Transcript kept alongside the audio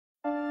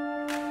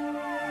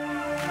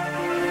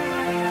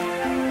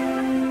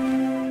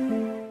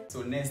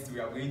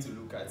going to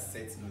look at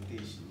set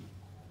notation.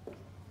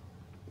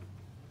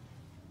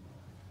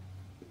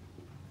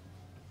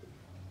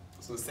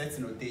 So set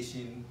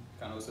notation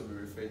can also be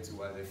referred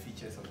to as the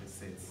features of the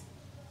set.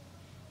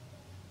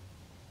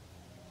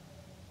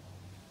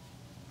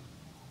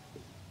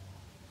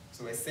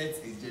 So a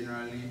set is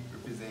generally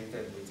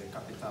represented with a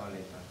capital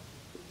letter.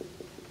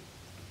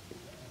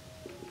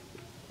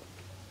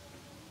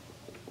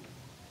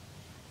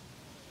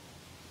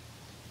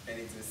 And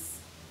it is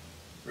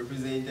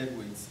represented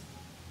with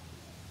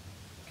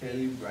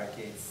curly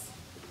brackets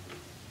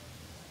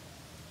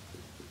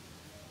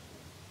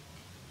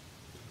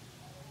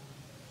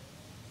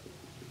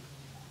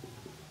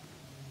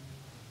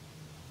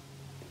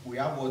we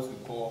have what we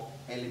call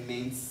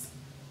elements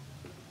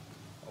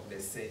of the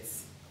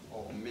sets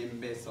or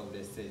members of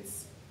the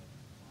sets.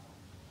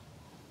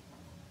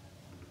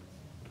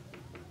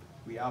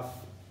 We have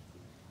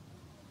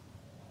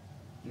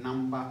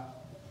number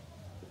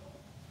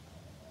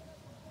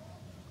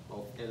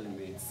of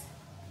elements,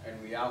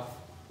 and we have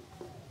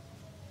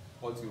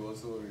what we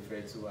also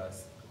refer to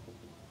as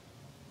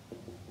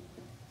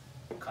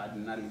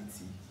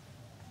cardinality.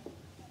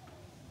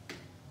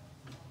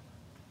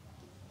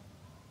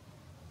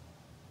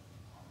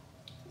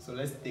 So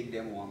let's take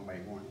them one by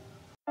one.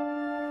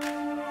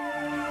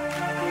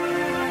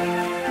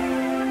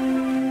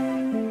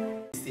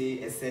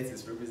 Say a set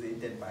is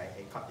represented by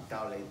a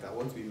capital letter.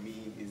 What we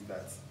mean is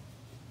that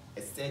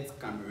a set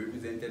can be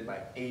represented by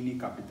any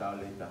capital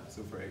letter.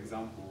 So for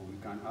example, we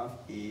can have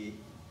A,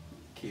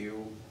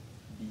 Q,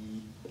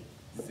 B,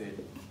 Z.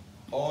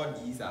 All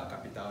these are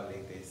capital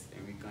letters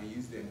and we can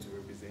use them to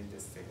represent a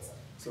set.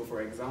 So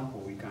for example,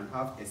 we can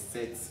have a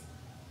set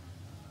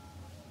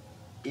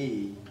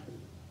A,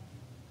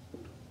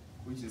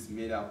 which is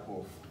made up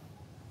of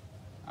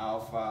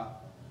alpha,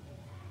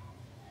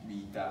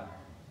 beta,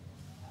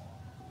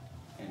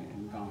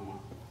 and gamma.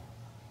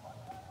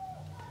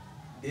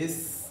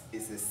 This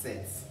is a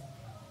set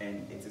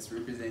and it is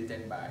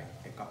represented by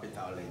a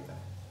capital letter.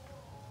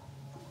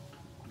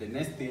 The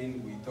next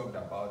thing we talked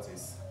about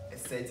is a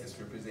set is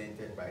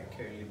represented by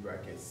curly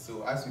brackets.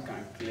 So as you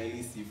can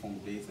clearly see from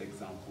this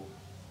example,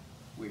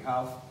 we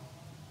have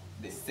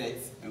the set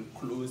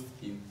enclosed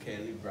in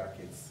curly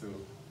brackets. So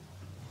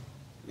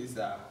these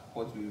are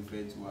what we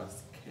refer to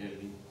as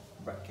curly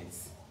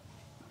brackets.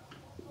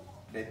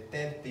 The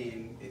third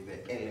thing is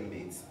the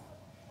elements.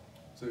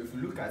 So if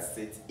you look at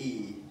set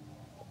A,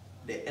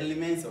 the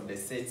elements of the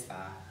sets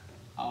are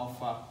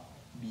alpha,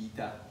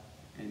 beta,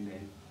 and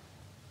then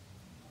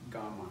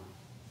gamma.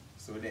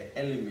 So the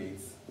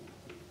elements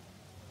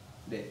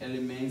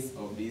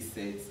of these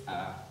sets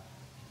are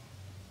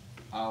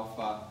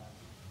alpha,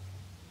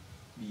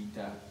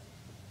 beta,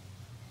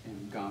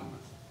 and gamma.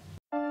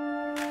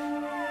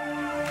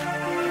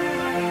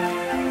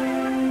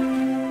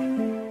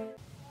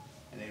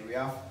 And then we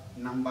have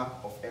number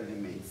of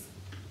elements.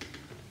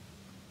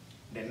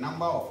 The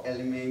number of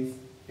elements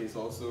is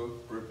also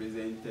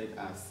represented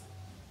as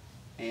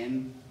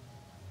n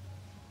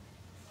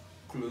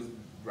closed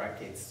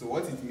brackets. So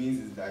what it means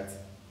is that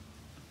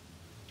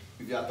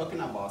if you are talking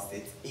about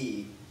set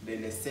A,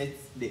 then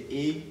the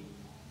A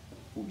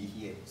will be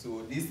here.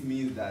 So this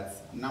means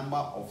that number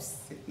of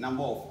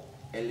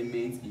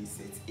elements in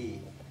set A.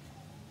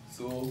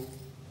 So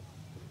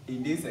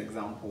in this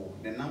example,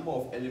 the number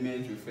of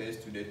elements refers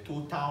to the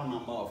total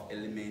number of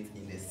elements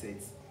in the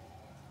set,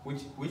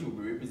 which will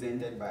be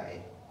represented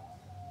by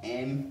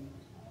n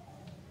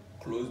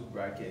closed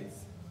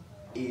brackets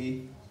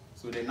A.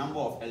 So the number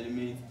of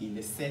elements in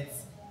the set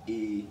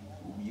A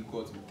will be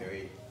equal to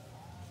 3.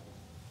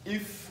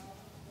 If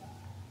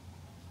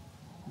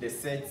the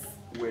set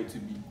were to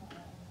be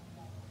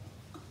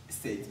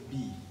set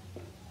B,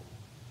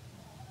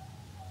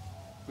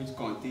 which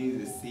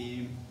contains the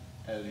same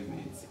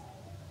elements,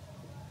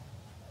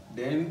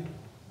 then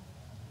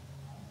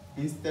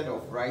instead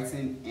of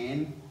writing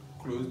n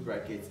closed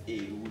brackets A,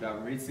 we would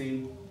have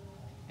written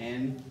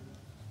n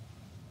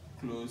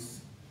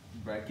close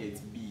brackets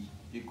B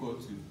equal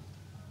to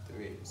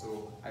 3.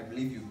 So I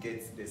believe you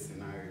get the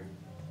scenario.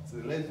 So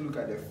let's look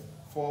at the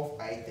fourth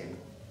item.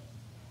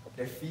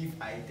 The fifth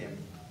item,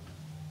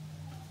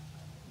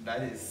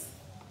 that is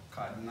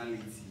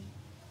cardinality.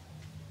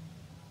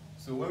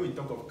 So when we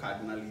talk of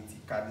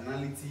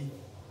cardinality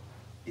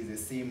is the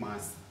same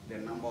as the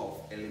number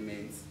of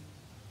elements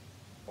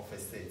of a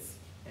set.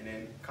 And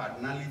then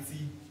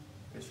cardinality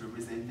is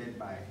represented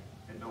by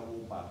a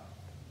double bar.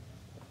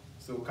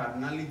 So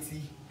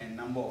cardinality and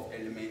number of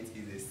elements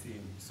is the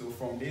same. So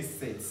from this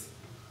set,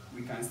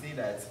 we can say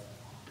that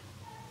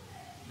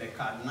the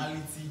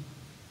cardinality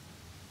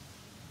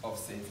of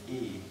set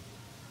A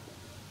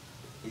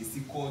is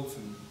equal to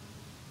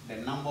the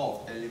number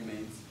of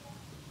elements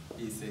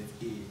in set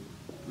A,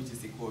 which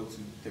is equal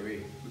to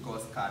 3,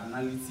 because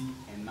cardinality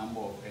and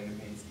number of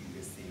elements is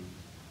the same.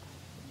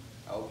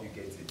 I hope you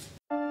get it.